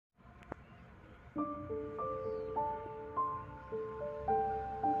Take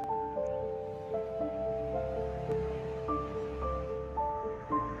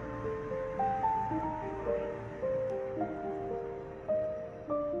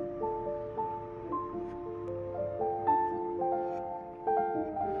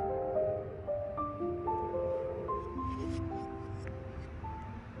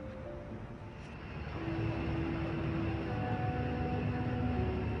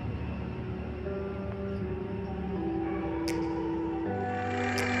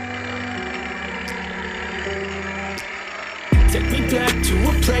me back to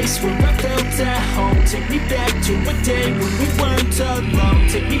a place where I felt at home. Take me back to a day when we weren't alone.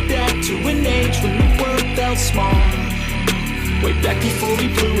 Take me back to an age when the world felt small. Way back before we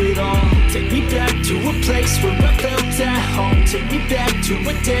blew it all. Take me back to a place where I felt at home. Take me back to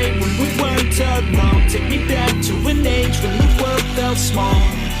a day when we weren't alone. Take me back to an age when the world felt small.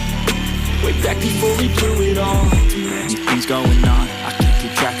 Way back before we blew it all. Too many things going on, I can't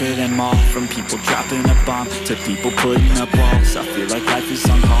keep track of them all. From people dropping a bomb to people putting up walls. I feel like life is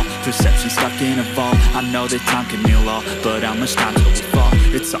on hold, perception stuck in a vault. I know that time can heal all, but how much time till we fall?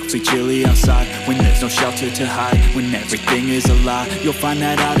 It's awfully chilly outside, when there's no shelter to hide. When everything is a lie, you'll find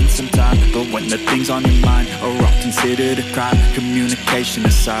that out in some time. But when the things on your mind are all considered a crime, communication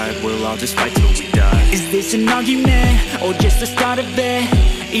aside, we'll all just fight till we die. Is this an argument, or just the start of it?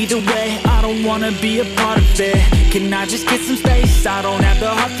 Either way, I don't wanna be a part of it. Can I just get some space? I don't have the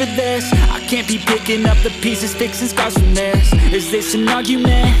heart for this. I can't be picking up the pieces, fixing scars from this. Is this an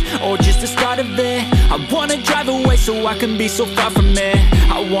argument, or just the start of it? I wanna drive away so I can be so far from it.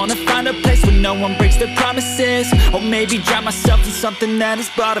 I wanna find a place where no one breaks their promises. Or maybe drown myself in something that is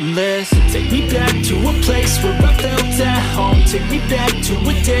bottomless. Take me back to a place where I felt at home. Take me back to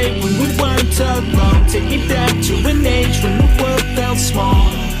a day when we weren't alone. Take me back to an age when the world felt small.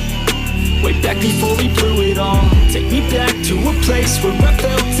 Way back before we blew it all. Take me back to a place where I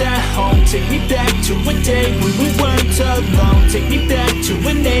felt at home. Take me back to a day when we weren't alone. Take me back to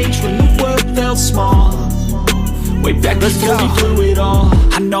an age when the world felt small. Way back before we blew it all.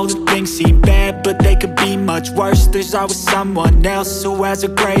 I know that things seem bad, but they could be much worse. There's always someone else who has a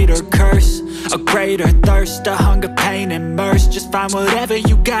greater curse, a greater thirst, a hunger, pain, and mercy. Just find whatever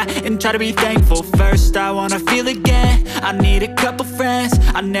you got and try to be thankful first. I wanna feel again, I need a couple friends.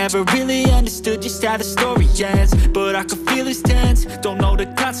 I never really understood just how the story ends, but I can feel it's tense, don't know the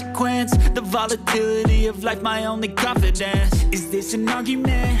consequence. The volatility of life, my only confidence. Is this an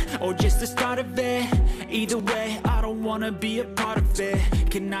argument, or just the start of it? Either way, I don't wanna be a part of it.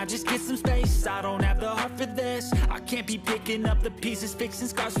 Can I just get some space? I don't have the heart for this. I can't be picking up the pieces, fixing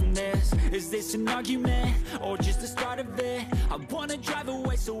scars from this. Is this an argument, or just the start of it? I wanna drive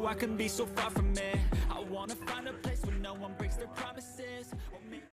away so I can be so far from it. I wanna find a place where no one breaks their promises.